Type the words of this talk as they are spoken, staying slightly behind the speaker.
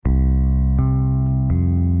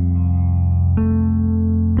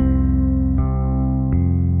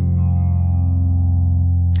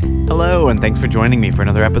and thanks for joining me for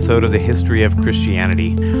another episode of the History of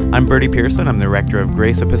Christianity. I'm Bertie Pearson. I'm the rector of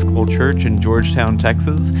Grace Episcopal Church in Georgetown,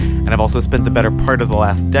 Texas, and I've also spent the better part of the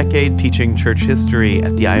last decade teaching church history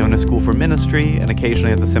at the Iona School for Ministry and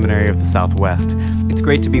occasionally at the Seminary of the Southwest. It's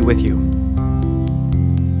great to be with you.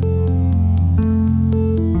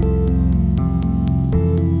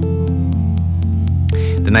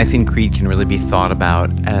 The Nicene Creed can really be thought about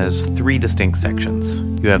as three distinct sections.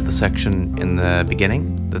 You have the section in the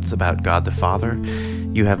beginning that's about God the Father,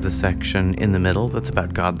 you have the section in the middle that's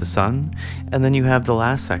about God the Son, and then you have the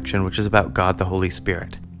last section which is about God the Holy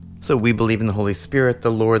Spirit. So we believe in the Holy Spirit,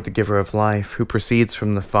 the Lord, the giver of life, who proceeds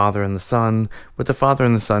from the Father and the Son. With the Father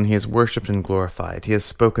and the Son he is worshipped and glorified. He has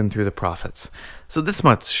spoken through the prophets. So this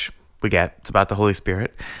much we get. It's about the Holy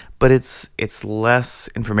Spirit, but it's less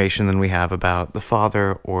information than we have about the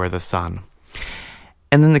Father or the Son.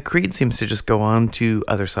 And then the Creed seems to just go on to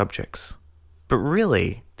other subjects. But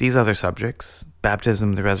really, these other subjects,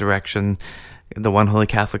 baptism, the resurrection, the one Holy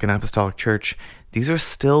Catholic and Apostolic Church, these are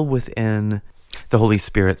still within the Holy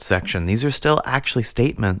Spirit section. These are still actually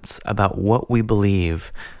statements about what we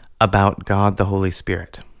believe about God the Holy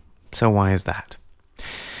Spirit. So why is that?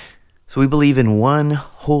 So we believe in one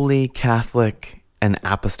Holy Catholic and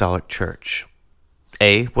Apostolic Church.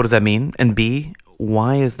 A, what does that mean? And B,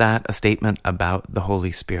 why is that a statement about the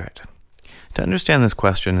Holy Spirit? To understand this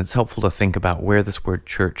question, it's helpful to think about where this word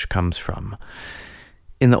church comes from.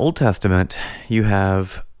 In the Old Testament, you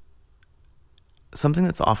have something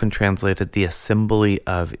that's often translated the assembly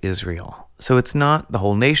of Israel. So it's not the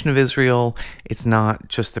whole nation of Israel, it's not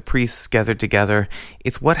just the priests gathered together,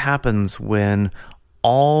 it's what happens when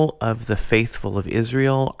all of the faithful of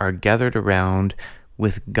Israel are gathered around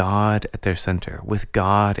with God at their center, with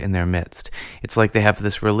God in their midst. It's like they have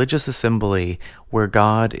this religious assembly where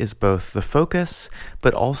God is both the focus,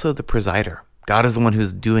 but also the presider. God is the one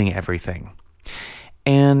who's doing everything.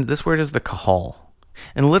 And this word is the kahal.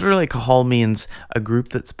 And literally, kahal means a group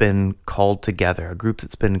that's been called together, a group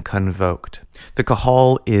that's been convoked. The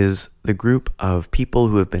kahal is the group of people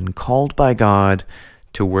who have been called by God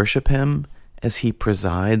to worship Him as He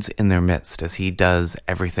presides in their midst, as He does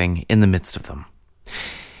everything in the midst of them.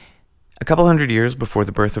 A couple hundred years before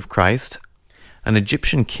the birth of Christ, an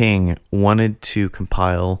Egyptian king wanted to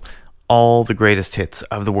compile all the greatest hits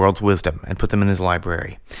of the world's wisdom and put them in his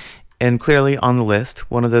library. And clearly on the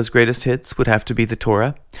list, one of those greatest hits would have to be the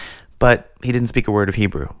Torah, but he didn't speak a word of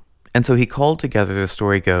Hebrew. And so he called together, the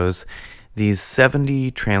story goes, these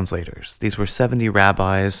 70 translators. These were 70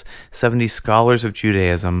 rabbis, 70 scholars of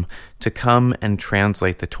Judaism to come and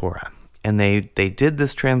translate the Torah. And they did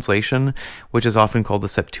this translation, which is often called the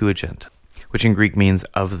Septuagint, which in Greek means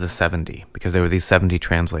of the 70, because there were these 70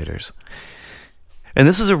 translators. And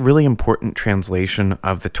this was a really important translation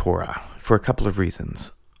of the Torah for a couple of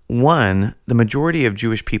reasons. One, the majority of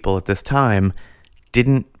Jewish people at this time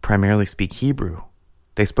didn't primarily speak Hebrew.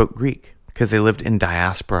 They spoke Greek because they lived in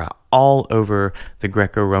diaspora all over the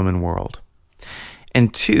Greco-Roman world.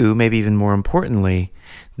 And two, maybe even more importantly,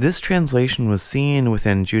 this translation was seen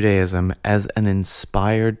within Judaism as an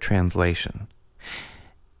inspired translation.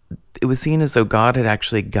 It was seen as though God had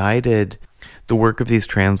actually guided the work of these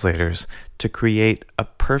translators to create a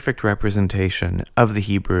perfect representation of the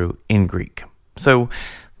Hebrew in Greek. So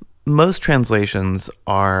most translations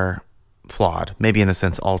are flawed. Maybe in a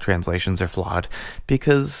sense all translations are flawed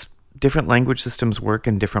because different language systems work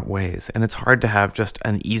in different ways, and it's hard to have just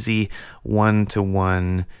an easy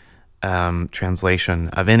one-to-one translation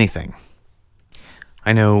of anything.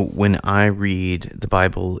 I know when I read the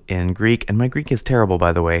Bible in Greek, and my Greek is terrible,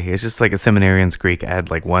 by the way. It's just like a seminarian's Greek. I had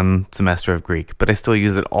like one semester of Greek, but I still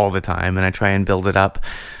use it all the time, and I try and build it up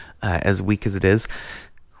as weak as it is.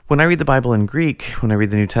 When I read the Bible in Greek, when I read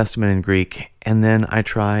the New Testament in Greek, and then I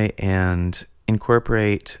try and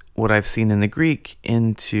incorporate what I've seen in the Greek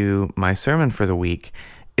into my sermon for the week,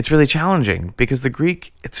 it's really challenging because the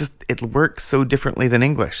Greek, it works so differently than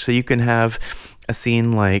English. So you can have a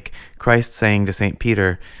scene like Christ saying to St.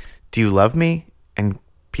 Peter, "Do you love me?" And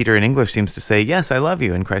Peter in English seems to say, "Yes, I love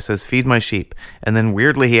you." And Christ says, "Feed my sheep." And then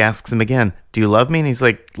weirdly he asks him again, "Do you love me?" And he's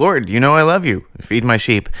like, "Lord, you know I love you. Feed my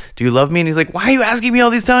sheep." "Do you love me?" And he's like, "Why are you asking me all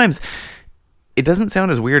these times?" It doesn't sound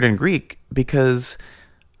as weird in Greek because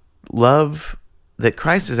love that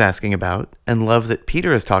Christ is asking about and love that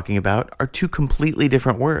Peter is talking about are two completely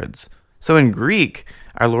different words. So in Greek,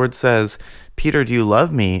 our Lord says, "Peter, do you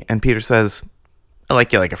love me?" And Peter says, "I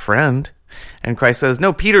like you like a friend." And Christ says,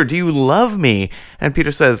 "No, Peter, do you love me?" And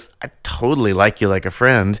Peter says, "I totally like you like a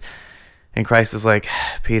friend." And Christ is like,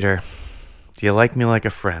 "Peter, do you like me like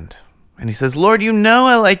a friend?" And he says, "Lord, you know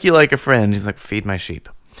I like you like a friend." He's like, "Feed my sheep."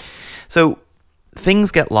 So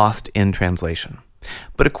things get lost in translation.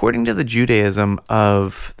 But according to the Judaism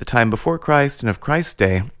of the time before Christ and of Christ's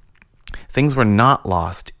day, things were not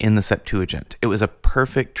lost in the Septuagint. It was a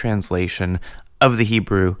perfect translation of the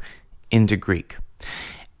Hebrew into Greek.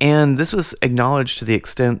 And this was acknowledged to the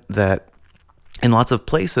extent that in lots of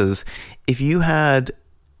places, if you had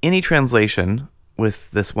any translation,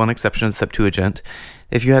 with this one exception of the Septuagint,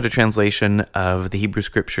 if you had a translation of the Hebrew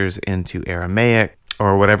Scriptures into Aramaic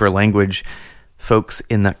or whatever language folks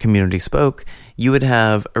in that community spoke, you would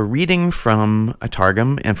have a reading from a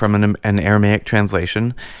Targum and from an Aramaic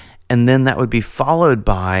translation, and then that would be followed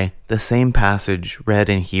by the same passage read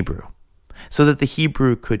in Hebrew, so that the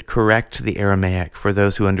Hebrew could correct the Aramaic for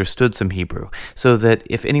those who understood some Hebrew, so that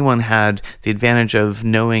if anyone had the advantage of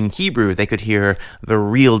knowing Hebrew, they could hear the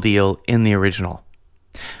real deal in the original.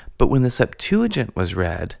 But when the Septuagint was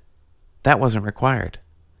read, that wasn't required,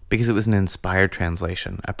 because it was an inspired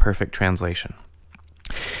translation, a perfect translation.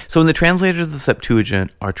 So when the translators of the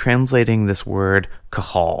Septuagint are translating this word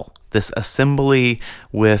kahal, this assembly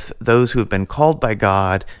with those who have been called by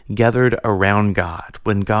God, gathered around God,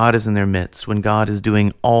 when God is in their midst, when God is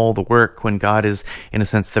doing all the work, when God is, in a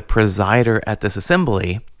sense, the presider at this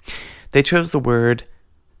assembly, they chose the word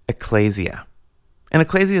ecclesia. And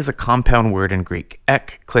ecclesia is a compound word in Greek,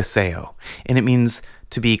 ekkleseo, and it means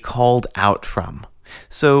to be called out from.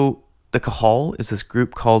 So the kahal is this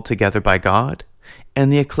group called together by God,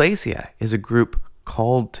 and the ecclesia is a group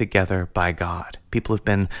called together by God. People have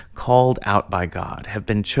been called out by God, have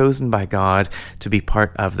been chosen by God to be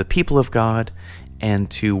part of the people of God and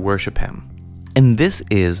to worship Him. And this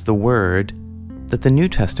is the word that the New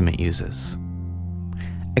Testament uses.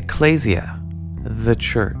 Ecclesia, the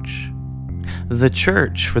church. The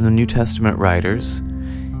church, for the New Testament writers,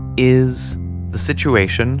 is the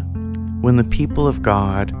situation when the people of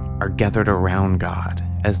God are gathered around God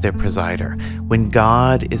as their presider, when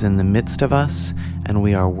God is in the midst of us and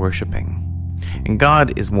we are worshiping. And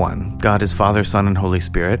God is one. God is Father, Son, and Holy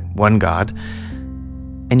Spirit, one God.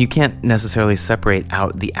 And you can't necessarily separate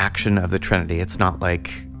out the action of the Trinity. It's not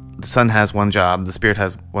like the Son has one job, the Spirit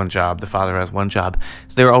has one job, the Father has one job.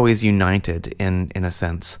 So they're always united in a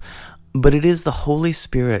sense. But it is the Holy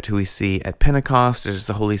Spirit who we see at Pentecost. It is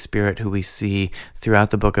the Holy Spirit who we see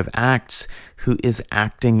throughout the book of Acts, who is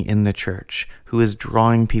acting in the church, who is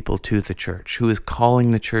drawing people to the church, who is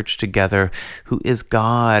calling the church together, who is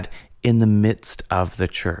God in the midst of the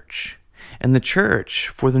church. And the church,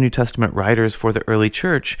 for the New Testament writers, for the early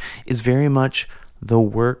church, is very much the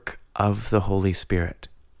work of the Holy Spirit.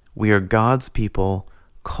 We are God's people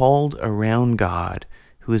called around God,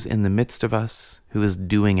 who is in the midst of us, who is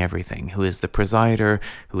doing everything, who is the presider,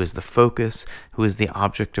 who is the focus, who is the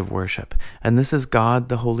object of worship. And this is God,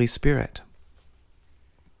 the Holy Spirit.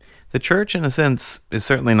 The church, in a sense, is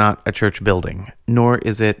certainly not a church building, nor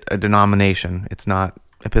is it a denomination. It's not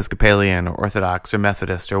Episcopalian or Orthodox or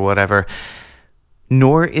Methodist or whatever.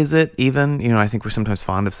 Nor is it even, I think we're sometimes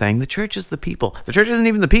fond of saying the church is the people. The church isn't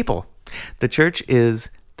even the people. The church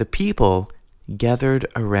is the people gathered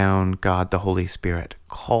around God the Holy Spirit,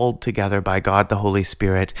 called together by God the Holy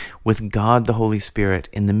Spirit, with God the Holy Spirit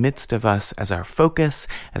in the midst of us as our focus,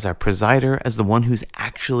 as our presider, as the one who's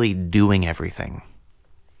actually doing everything.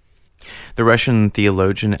 The Russian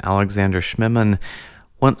theologian Alexander Schmemann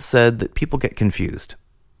once said that people get confused,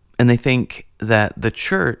 and they think that the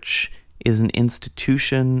church is an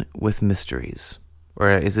institution with mysteries, or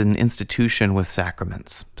is an institution with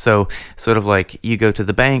sacraments. So sort of like you go to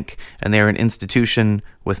the bank and they're an institution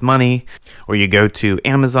with money, or you go to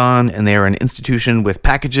Amazon and they're an institution with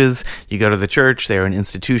packages. You go to the church, they're an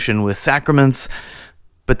institution with sacraments.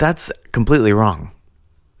 But that's completely wrong.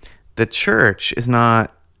 The church is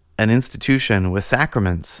not an institution with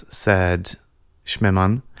sacraments, said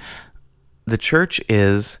Schmemann. The church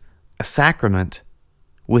is a sacrament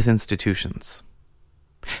with institutions.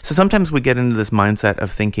 So sometimes we get into this mindset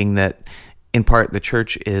of thinking that, in part, the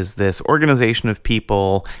church is this organization of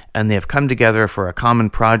people, and they have come together for a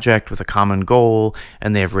common project with a common goal,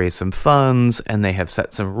 and they have raised some funds, and they have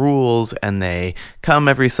set some rules, and they come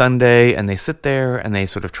every Sunday, and they sit there, and they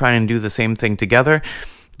sort of try and do the same thing together.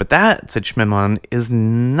 But that, said Schmemann, is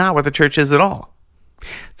not what the church is at all.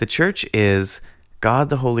 The church is God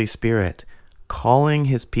the Holy Spirit calling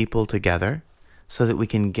His people together so that we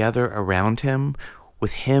can gather around Him,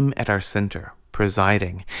 with Him at our center,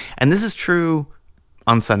 presiding. And this is true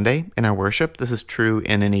on Sunday in our worship. This is true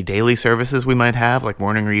in any daily services we might have, like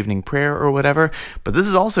morning or evening prayer or whatever. But this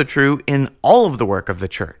is also true in all of the work of the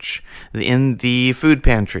church, in the food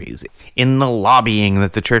pantries, in the lobbying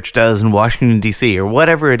that the church does in Washington, D.C., or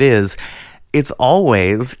whatever it is. it's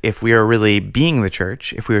always, if we are really being the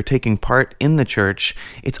church, if we are taking part in the church,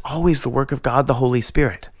 it's always the work of God, the Holy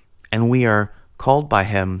Spirit. And we are called by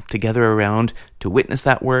him to gather around to witness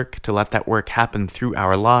that work, to let that work happen through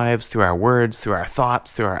our lives, through our words, through our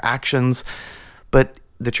thoughts, through our actions. But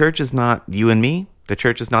the church is not you and me. The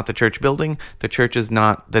church is not the church building. The church is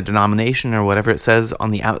not the denomination or whatever it says on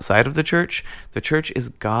the outside of the church. The church is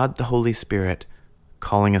God, the Holy Spirit,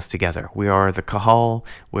 calling us together. We are the kahal,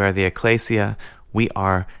 we are the ecclesia, we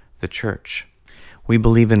are the church. We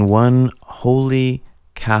believe in one holy,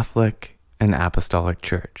 Catholic, and apostolic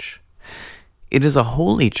church. It is a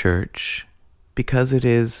holy church because it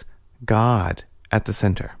is God at the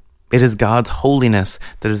center. It is God's holiness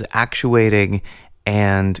that is actuating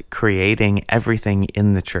and creating everything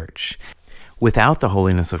in the church. Without the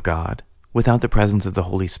holiness of God, without the presence of the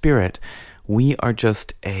Holy Spirit, we are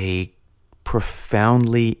just a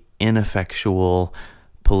profoundly ineffectual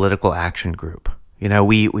political action group.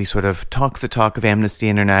 We sort of talk the talk of Amnesty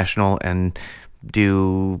International and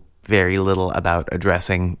do very little about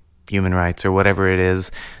addressing human rights or whatever it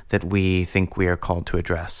is that we think we are called to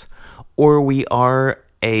address. Or we are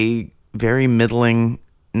a very middling,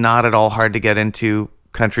 not at all hard to get into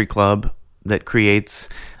country club that creates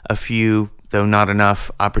a few, though not enough,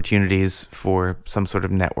 opportunities for some sort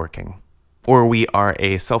of networking. Or we are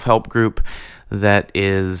a self-help group that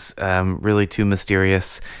is really too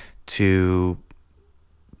mysterious to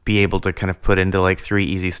be able to kind of put into like 3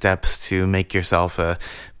 easy steps to make yourself a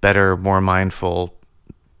better, more mindful,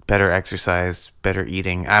 better exercise, better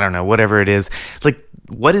eating. I don't know, whatever it is. Like,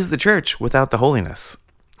 what is the church without the holiness?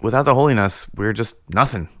 Without the holiness, we're just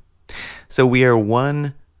nothing. So we are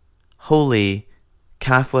one holy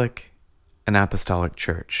Catholic and apostolic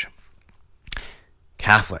church.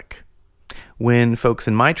 Catholic. When folks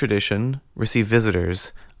in my tradition receive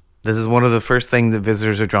visitors, this is one of the first things that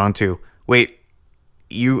visitors are drawn to. Wait,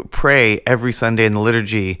 you pray every Sunday in the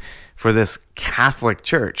liturgy for this Catholic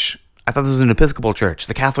church. I thought this was an Episcopal church.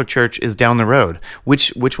 The Catholic Church is down the road.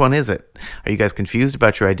 Which one is it? Are you guys confused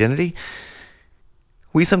about your identity?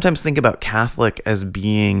 We sometimes think about Catholic as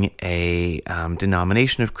being a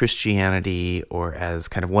denomination of Christianity or as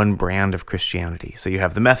kind of one brand of Christianity. So you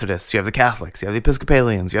have the Methodists, you have the Catholics, you have the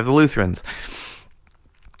Episcopalians, you have the Lutherans.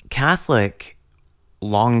 Catholic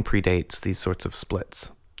long predates these sorts of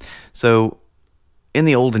splits. So in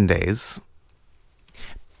the olden days,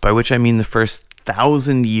 by which I mean the first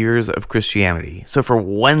 1,000 years of Christianity. So for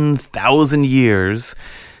 1,000 years,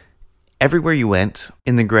 everywhere you went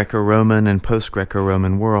in the Greco-Roman and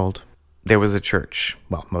post-Greco-Roman world, there was a church.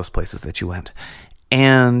 Well, most places that you went.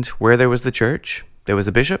 And where there was the church, there was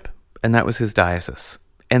a bishop, and that was his diocese.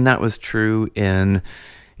 And that was true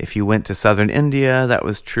if you went to southern India, that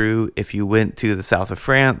was true if you went to the south of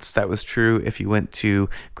France, that was true if you went to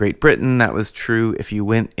Great Britain, that was true if you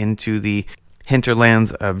went into the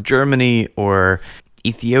hinterlands of Germany or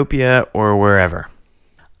Ethiopia or wherever.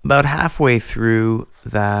 About halfway through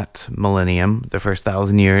that millennium, the first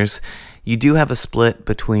 1,000 years, you do have a split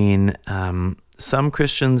between some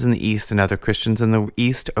Christians in the East and other Christians in the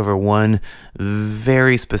East over one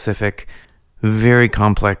very specific, very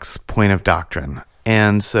complex point of doctrine.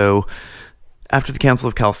 And so after the Council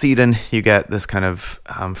of Chalcedon, you get this kind of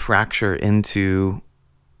fracture into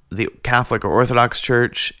the Catholic or Orthodox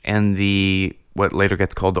Church and what later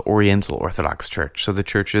gets called the Oriental Orthodox Church. So the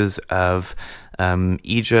churches of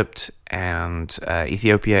Egypt and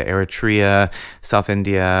Ethiopia, Eritrea, South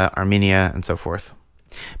India, Armenia, and so forth.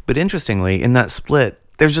 But interestingly, in that split,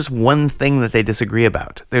 there's just one thing that they disagree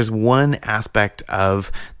about. There's one aspect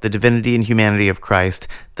of the divinity and humanity of Christ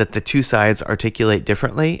that the two sides articulate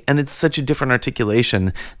differently, and it's such a different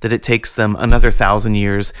articulation that it takes them another 1,000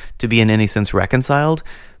 years to be in any sense reconciled.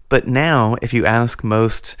 But now, if you ask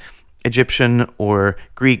most Egyptian or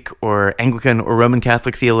Greek or Anglican or Roman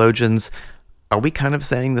Catholic theologians, are we kind of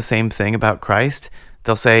saying the same thing about Christ?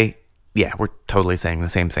 They'll say, yeah, we're totally saying the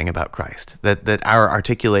same thing about Christ. That our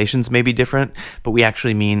articulations may be different, but we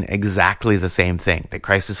actually mean exactly the same thing, that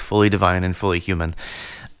Christ is fully divine and fully human.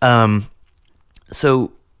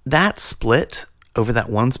 So that split over that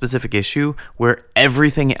one specific issue where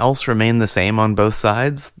everything else remained the same on both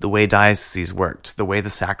sides, the way dioceses worked, the way the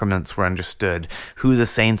sacraments were understood, who the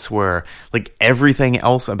saints were, like everything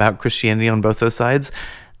else about Christianity on both those sides,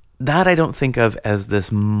 that I don't think of as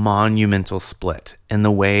this monumental split in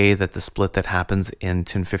the way that the split that happens in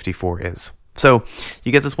 1054 is. So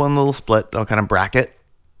you get this one little split that'll kind of bracket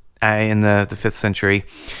in the 5th century.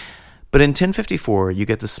 But in 1054, you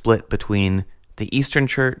get the split between the Eastern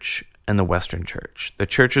Church and the Western Church. The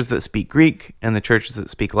churches that speak Greek and the churches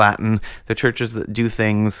that speak Latin, the churches that do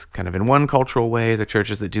things kind of in one cultural way, the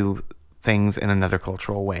churches that do things in another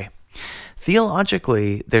cultural way.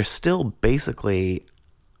 Theologically, they're still basically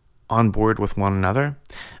on board with one another,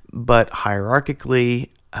 but hierarchically,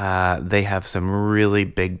 they have some really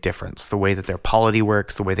big difference. The way that their polity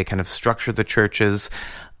works, the way they kind of structure the churches,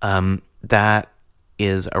 that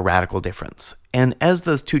is a radical difference. And as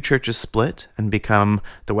those two churches split and become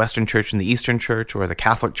the Western Church and the Eastern Church, or the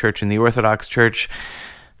Catholic Church and the Orthodox Church,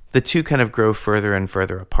 the two kind of grow further and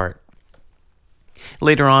further apart.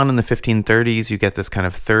 Later on in the 1530s, you get this kind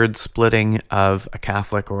of third splitting of a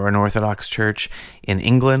Catholic or an Orthodox church in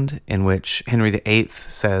England, in which Henry VIII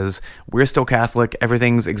says, we're still Catholic,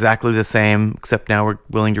 everything's exactly the same, except now we're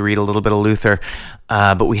willing to read a little bit of Luther,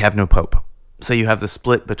 but we have no pope. So you have the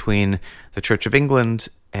split between the Church of England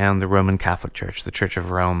and the Roman Catholic Church, the Church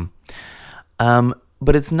of Rome.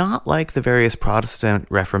 But it's not like the various Protestant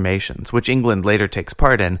reformations, which England later takes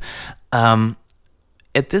part in.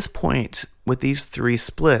 At this point, with these three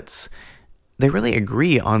splits, they really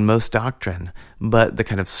agree on most doctrine, but the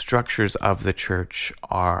kind of structures of the church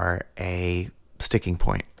are a sticking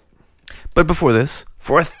point. But before this,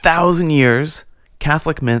 for 1,000 years,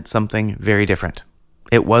 Catholic meant something very different.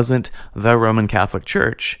 It wasn't the Roman Catholic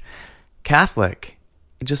Church. Catholic,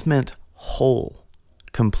 it just meant whole,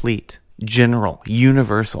 complete, general,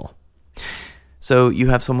 universal. So you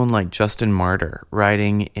have someone like Justin Martyr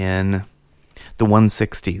writing in the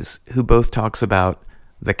 160s, who both talks about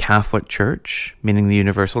the Catholic Church, meaning the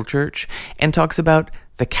universal church, and talks about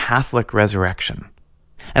the Catholic resurrection.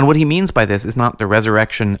 And what he means by this is not the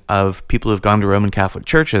resurrection of people who've gone to Roman Catholic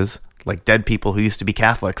churches, like dead people who used to be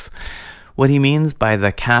Catholics. What he means by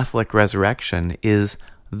the Catholic resurrection is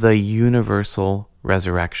the universal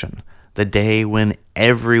resurrection, the day when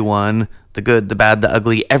everyone, the good, the bad, the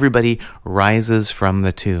ugly, everybody rises from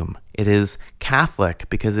the tomb. It is Catholic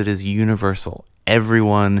because it is universal.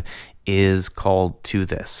 Everyone is called to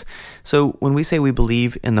this. So when we say we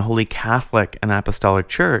believe in the Holy Catholic and Apostolic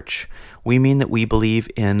Church, we mean that we believe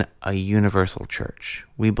in a universal church.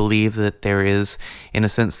 We believe that there is, in a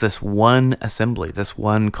sense, this one assembly, this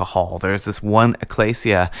one kahal. There's this one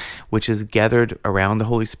ecclesia which is gathered around the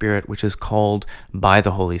Holy Spirit, which is called by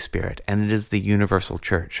the Holy Spirit, and it is the universal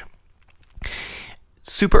church.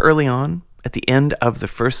 Super early on, at the end of the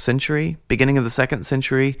 1st century, beginning of the 2nd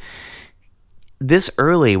century, this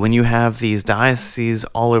early, when you have these dioceses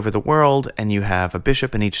all over the world, and you have a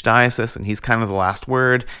bishop in each diocese, and he's kind of the last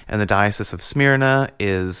word, and the Diocese of Smyrna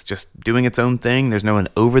is just doing its own thing. There's no one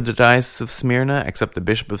over the Diocese of Smyrna except the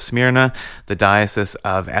Bishop of Smyrna. The Diocese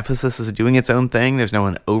of Ephesus is doing its own thing. There's no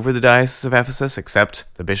one over the Diocese of Ephesus except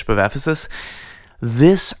the Bishop of Ephesus.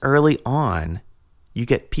 This early on, you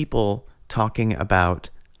get people talking about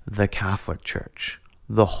the Catholic Church,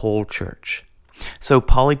 the whole church. So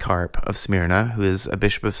Polycarp of Smyrna, who is a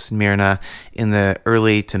bishop of Smyrna in the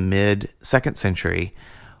early to mid 2nd century,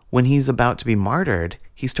 when he's about to be martyred,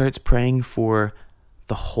 he starts praying for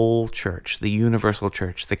the whole church, the universal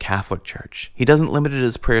church, the Catholic Church. He doesn't limit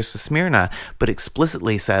his prayers to Smyrna, but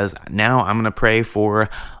explicitly says, now I'm going to pray for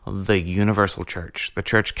the universal church, the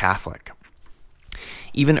Church Catholic.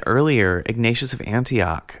 Even earlier, Ignatius of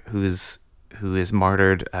Antioch, who is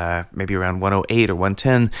martyred maybe around 108 or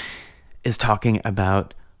 110, is talking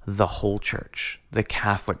about the whole church, the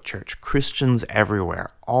Catholic Church, Christians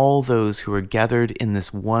everywhere, all those who are gathered in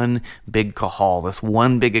this one big kahal, this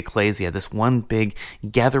one big ecclesia, this one big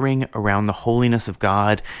gathering around the holiness of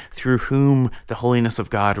God, through whom the holiness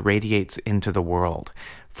of God radiates into the world.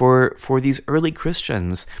 For these early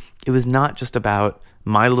Christians, it was not just about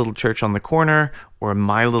my little church on the corner, or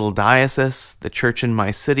my little diocese, the church in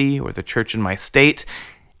my city, or the church in my state.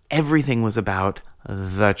 Everything was about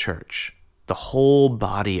the church, the whole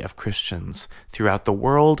body of Christians throughout the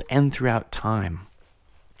world and throughout time.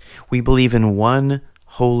 We believe in one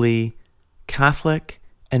holy Catholic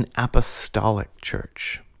and Apostolic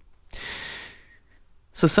Church.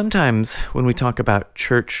 So sometimes when we talk about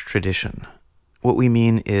church tradition, what we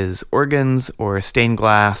mean is organs or stained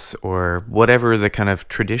glass or whatever the kind of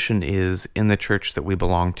tradition is in the church that we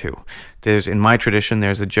belong to. In my tradition,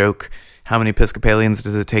 there's a joke, how many Episcopalians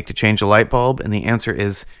does it take to change a light bulb? And the answer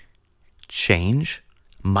is, change?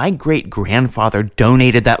 My great-grandfather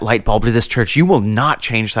donated that light bulb to this church. You will not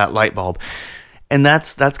change that light bulb. And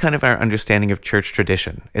that's kind of our understanding of church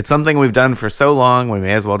tradition. It's something we've done for so long, we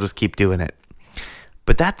may as well just keep doing it.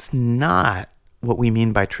 But that's not what we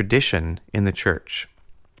mean by tradition in the church.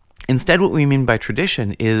 Instead, what we mean by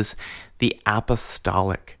tradition is the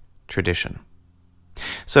apostolic tradition.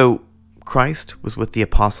 So Christ was with the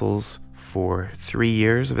apostles for 3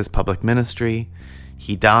 years of his public ministry.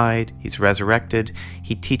 He died, he's resurrected,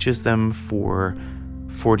 he teaches them for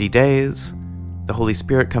 40 days, The Holy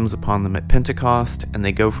Spirit comes upon them at Pentecost, and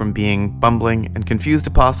they go from being bumbling and confused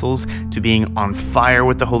apostles to being on fire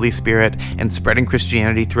with the Holy Spirit and spreading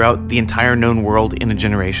Christianity throughout the entire known world in a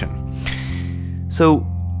generation. So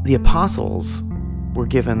the apostles were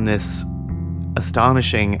given this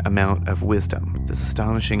astonishing amount of wisdom, this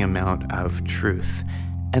astonishing amount of truth,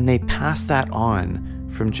 and they passed that on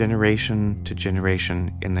from generation to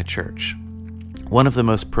generation in the church. One of the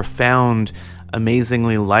most profound,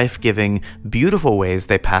 amazingly life-giving, beautiful ways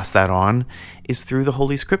they pass that on is through the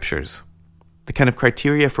Holy Scriptures. The kind of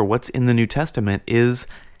criteria for what's in the New Testament is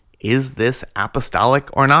this apostolic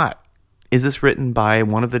or not? Is this written by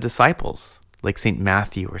one of the disciples, like St.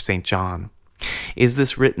 Matthew or St. John? Is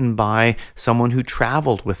this written by someone who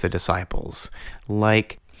traveled with the disciples,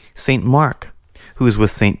 like St. Mark, who was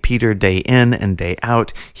with St. Peter day in and day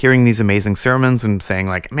out, hearing these amazing sermons and saying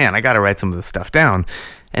like, man, I got to write some of this stuff down,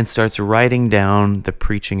 and starts writing down the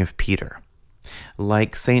preaching of Peter.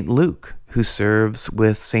 Like St. Luke, who serves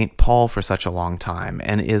with St. Paul for such a long time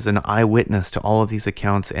and is an eyewitness to all of these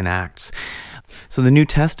accounts in Acts. So the New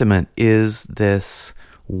Testament is this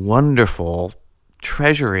wonderful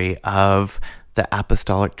treasury of the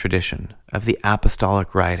apostolic tradition, of the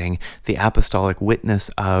apostolic writing, the apostolic witness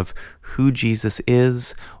of who Jesus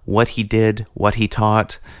is, what he did, what he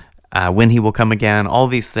taught, when he will come again, all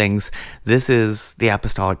these things. This is the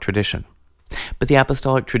apostolic tradition. But the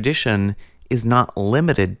apostolic tradition is not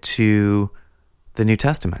limited to the New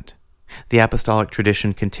Testament. The apostolic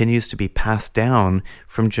tradition continues to be passed down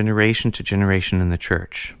from generation to generation in the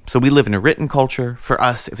church. So we live in a written culture. For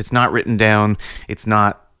us, if it's not written down, it's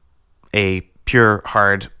not a pure,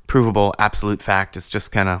 hard, provable, absolute fact. It's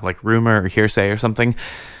just kind of like rumor or hearsay or something.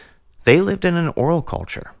 They lived in an oral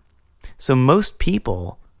culture. So most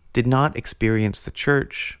people did not experience the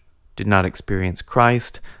church, did not experience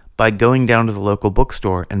Christ by going down to the local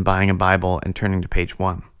bookstore and buying a Bible and turning to page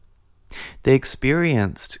 1. They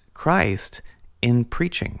experienced Christ in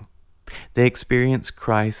preaching. They experienced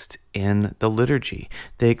Christ in the liturgy.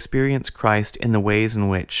 They experienced Christ in the ways in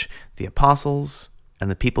which the apostles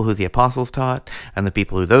and the people who the apostles taught and the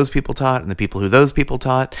people who those people taught and the people who those people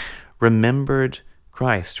taught remembered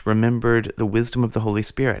Christ, remembered the wisdom of the Holy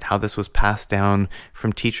Spirit, how this was passed down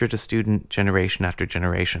from teacher to student, generation after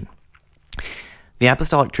generation. The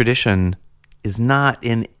apostolic tradition is not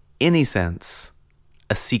in any sense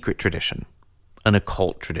a secret tradition, an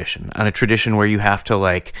occult tradition, and a tradition where you have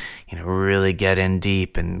to really get in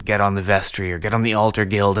deep and get on the vestry or get on the altar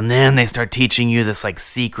guild, and then they start teaching you this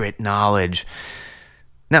secret knowledge.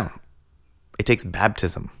 No, it takes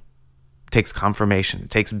baptism. It takes confirmation. It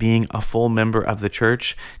takes being a full member of the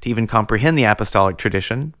church to even comprehend the apostolic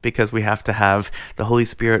tradition, because we have to have the Holy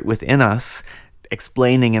Spirit within us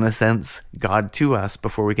explaining, in a sense, God to us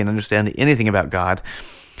before we can understand anything about God.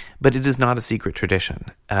 But it is not a secret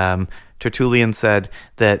tradition. Tertullian said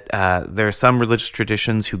that there are some religious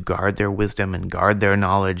traditions who guard their wisdom and guard their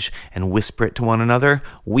knowledge and whisper it to one another.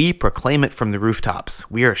 We proclaim it from the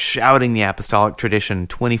rooftops. We are shouting the apostolic tradition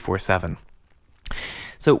 24/7.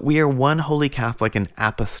 So we are one holy Catholic and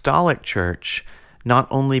apostolic church, not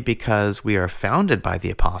only because we are founded by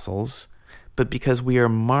the apostles, but because we are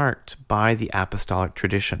marked by the apostolic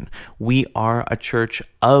tradition. We are a church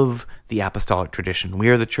of the apostolic tradition. We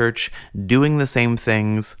are the church doing the same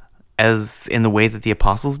things as in the way that the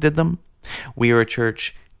apostles did them. We are a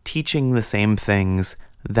church teaching the same things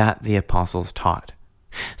that the apostles taught.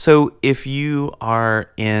 So if you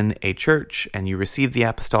are in a church and you receive the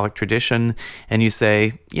apostolic tradition and you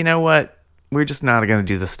say, you know what, we're just not going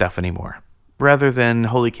to do this stuff anymore. Rather than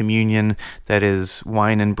Holy Communion, that is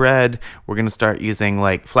wine and bread, we're going to start using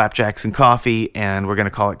flapjacks and coffee, and we're going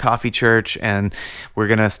to call it Coffee Church, and we're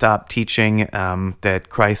going to stop teaching that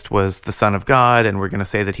Christ was the Son of God, and we're going to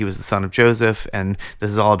say that he was the son of Joseph, and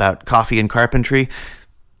this is all about coffee and carpentry.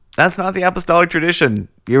 That's not the apostolic tradition.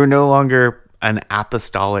 You're no longer an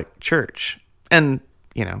apostolic church. And,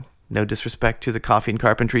 no disrespect to the coffee and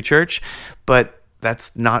carpentry church, but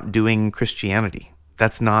that's not doing Christianity.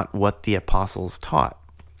 That's not what the apostles taught.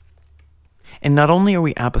 And not only are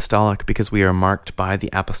we apostolic because we are marked by the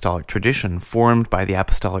apostolic tradition, formed by the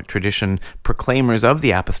apostolic tradition, proclaimers of the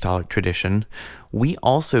apostolic tradition, we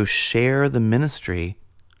also share the ministry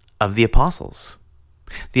of the apostles.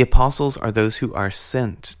 The apostles are those who are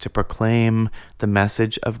sent to proclaim the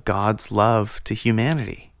message of God's love to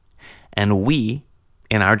humanity. And we,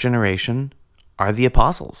 in our generation, are the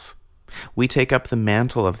apostles. We take up the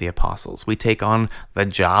mantle of the apostles. We take on the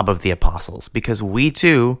job of the apostles because we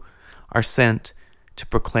too are sent to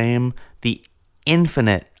proclaim the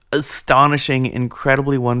infinite, astonishing,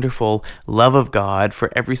 incredibly wonderful love of God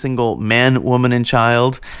for every single man, woman, and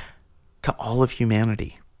child to all of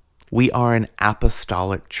humanity. We are an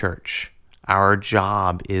apostolic church. Our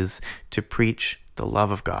job is to preach the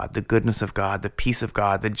love of God, the goodness of God, the peace of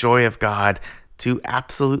God, the joy of God to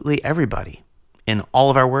absolutely everybody. In all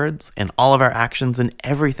of our words, in all of our actions, in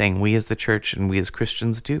everything we as the church and we as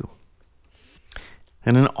Christians do.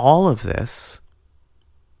 And in all of this,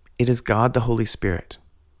 it is God the Holy Spirit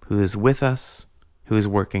who is with us, who is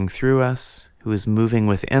working through us, who is moving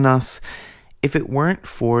within us. If it weren't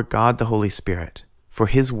for God the Holy Spirit, for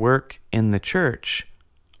his work in the church,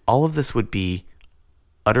 all of this would be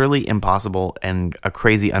utterly impossible and a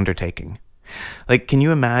crazy undertaking. Like, can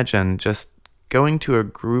you imagine just going to a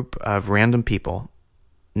group of random people,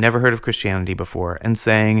 never heard of Christianity before, and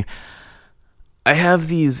saying, I have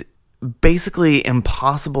these basically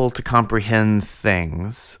impossible to comprehend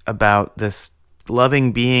things about this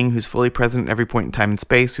loving being who's fully present at every point in time and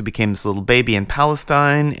space, who became this little baby in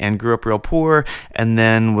Palestine and grew up real poor, and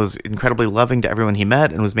then was incredibly loving to everyone he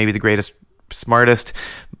met, and was maybe the greatest, smartest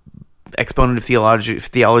exponent of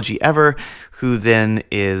theology ever, who then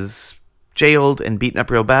is jailed and beaten up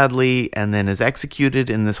real badly, and then is executed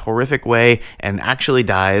in this horrific way and actually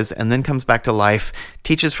dies, and then comes back to life,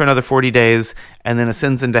 teaches for another 40 days, and then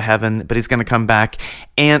ascends into heaven, but he's going to come back.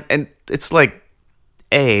 And it's like,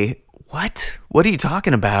 A, what? What are you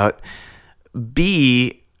talking about?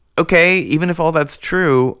 B, okay, even if all that's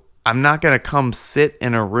true, I'm not going to come sit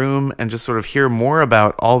in a room and just sort of hear more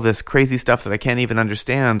about all this crazy stuff that I can't even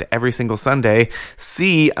understand every single Sunday.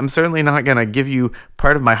 C, I'm certainly not going to give you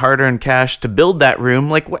part of my hard-earned cash to build that room.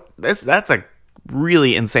 Like, what? That's a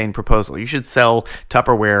really insane proposal. You should sell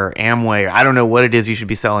Tupperware, Amway, I don't know what it is you should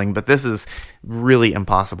be selling, but this is really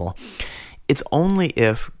impossible. It's only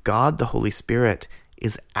if God, the Holy Spirit,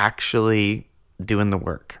 is actually doing the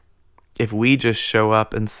work. If we just show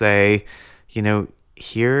up and say,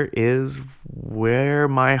 here is where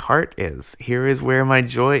my heart is. Here is where my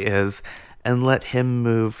joy is. And let him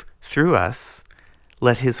move through us.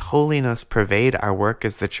 Let his holiness pervade our work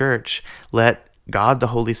as the church. Let God, the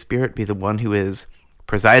Holy Spirit, be the one who is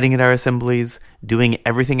presiding at our assemblies, doing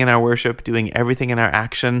everything in our worship, doing everything in our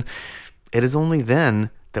action. It is only then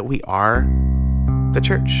that we are the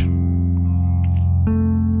church.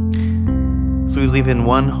 So we believe in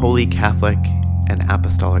one holy Catholic and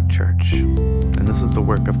apostolic church. And this is the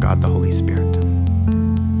work of God the Holy Spirit.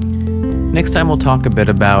 Next time we'll talk a bit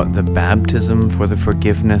about the baptism for the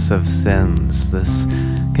forgiveness of sins, this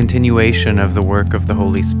continuation of the work of the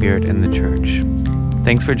Holy Spirit in the church.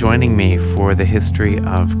 Thanks for joining me for the history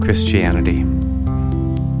of Christianity.